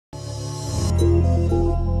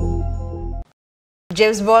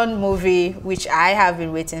James Bond movie, which I have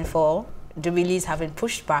been waiting for, the release have been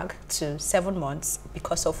pushed back to 7 months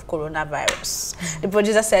because of coronavirus. The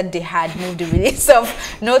producer said they had moved the release of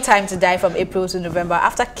No Time to Die from April to November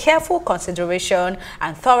after careful consideration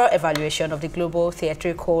and thorough evaluation of the global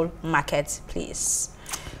theatrical marketplace.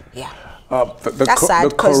 Yeah. That's sad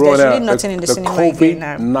because there's really nothing in the cinema again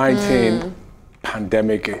now. COVID-19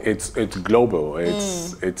 pandemic, it's global.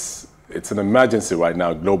 It's an emergency right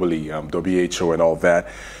now globally, WHO and all that.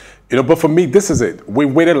 You know, but for me, this is it. We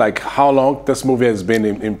waited like how long? This movie has been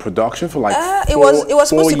in production for like it was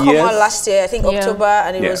supposed to come out last year, I think October,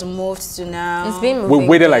 and it was moved to now. It's been moving. We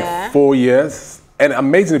waited like 4 years. And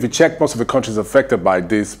amazing, if you check most of the countries affected by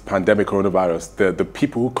this pandemic coronavirus, the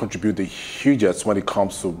people who contribute the hugest when it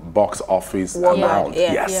comes to box office amount.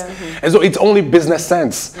 And so it's only business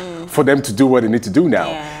sense for them to do what they need to do now.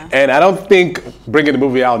 And I don't think bringing the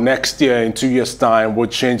movie out next year in 2 years' time will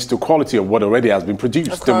change the quality of what already has been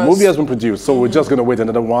produced. The movie has been produced, so we're just going to wait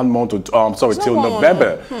another 1 month or till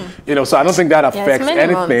November. You know, so I don't think that affects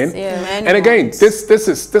anything. And again, this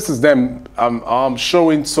is them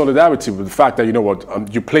showing solidarity with the fact that, you know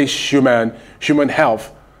what, you place human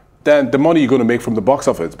health, then the money you're going to make from the box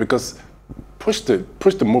office, because push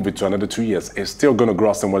the movie to another 2 years, it's still going to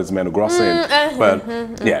gross in what it's meant to gross in. But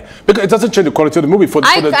yeah, because it doesn't change the quality of the movie. For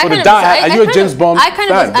the die, are you a James Bond fan?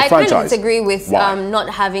 I kind of disagree with not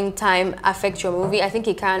having time affect your movie. I think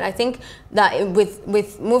it can. I think that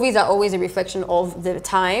with movies are always a reflection of the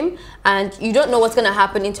time, and you don't know what's going to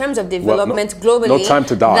happen in terms of development globally. No Time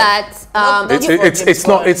to Die. That it's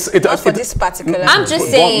not for this particular. I'm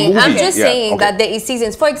just saying that there is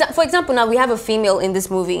seasons. For example, now we have a female in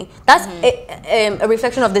this movie. That's a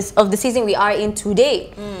reflection of the season we are in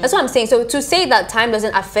today. That's what I'm saying. So to say that time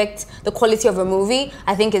doesn't affect the quality of a movie,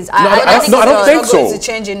 I think is I don't think so.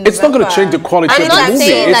 It's not going to change the quality of the movie. I'm not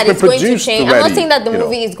saying that it's going to change. I'm not saying that the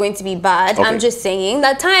movie is going to be bad. I'm just saying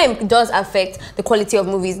that time does affect the quality of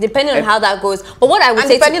movies, depending on how that goes. But what I would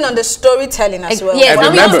say, depending on the storytelling as well. Yes,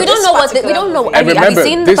 we don't know what we don't know. Have you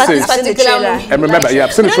seen this particular movie? And remember,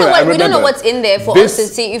 I've seen the trailer. We don't know what's in there for us to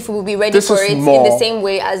see if we will be ready for it in the same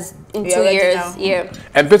way as in 2 years.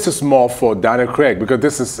 And this is more for Daniel Craig, because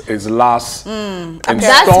this is his last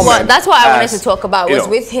installment. That's what I wanted to talk about, was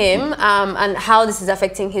with him and how this is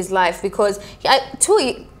affecting his life, because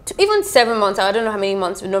even 7 months, I don't know how many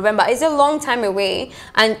months, November is a long time away,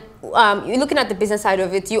 and you're looking at the business side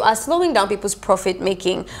of it, you are slowing down people's profit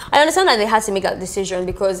making. I understand that they had to make that decision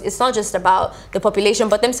because it's not just about the population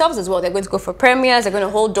but themselves as well. They're going to go for premieres, they're going to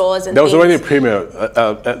hold doors and there was already a premiere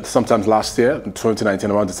sometimes last year in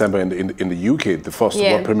 2019 around December in the UK. The first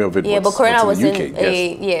world premiere of it but Corona was in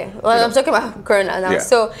the UK. Well, I'm talking about Corona now.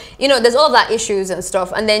 So, you know, there's all of that issues and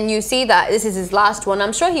stuff, and then you see that this is his last one.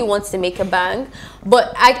 I'm sure he wants to make a bang,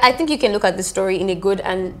 but I think you can look at the story in a good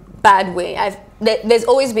and bad way. There's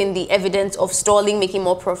always been the evidence of stalling, making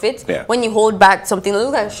more profit. When you hold back something,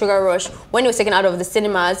 look at Sugar Rush. When it was taken out of the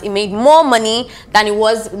cinemas, it made more money than it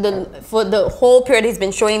was for the whole period he's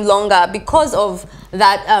been showing longer because of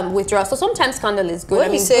that withdrawal. So sometimes scandal is good.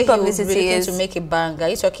 When you say publicity is to make a bang, are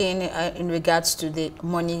you talking in regards to the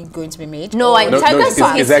money going to be made? No, this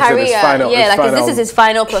is his career. This is his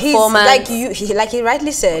final performance. Like he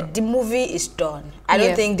rightly said, the movie is done. I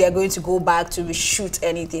don't think they're going to go back to reshoot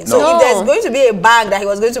anything. So if there's going to be a bang that he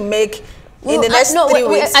was going to make in the next 3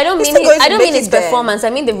 weeks, I don't mean his performance. I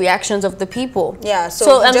mean the reactions of the people. Yeah.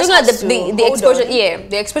 So I'm talking about the exposure.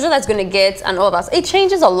 The exposure that's going to get and all that. It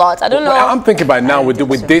changes a lot. I don't know. I'm thinking about now with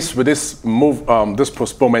this move, this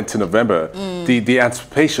postponement to November, the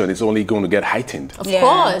anticipation is only going to get heightened. Of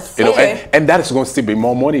course. You know, and that is going to still be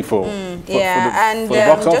more money for the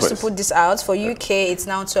box office. Just to put this out, for UK it's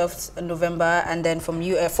now 12th November, and then for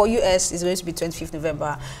US it's going to be 25th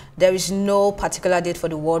November. There is no particular date for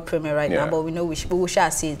the world premiere right now, but we know we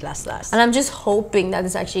shall see it last. And I'm just hoping that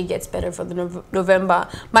this actually gets better for the November.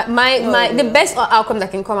 The best outcome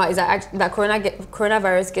that can come out is that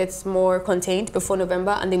coronavirus gets more contained before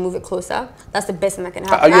November and they move it closer. That's the best thing that can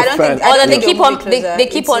happen. They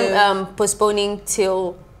keep on postponing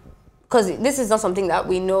till, because this is not something that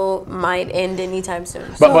we know might end anytime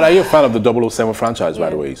soon. But are you a fan of the 007 franchise,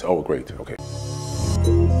 by the way? Oh, great. Okay.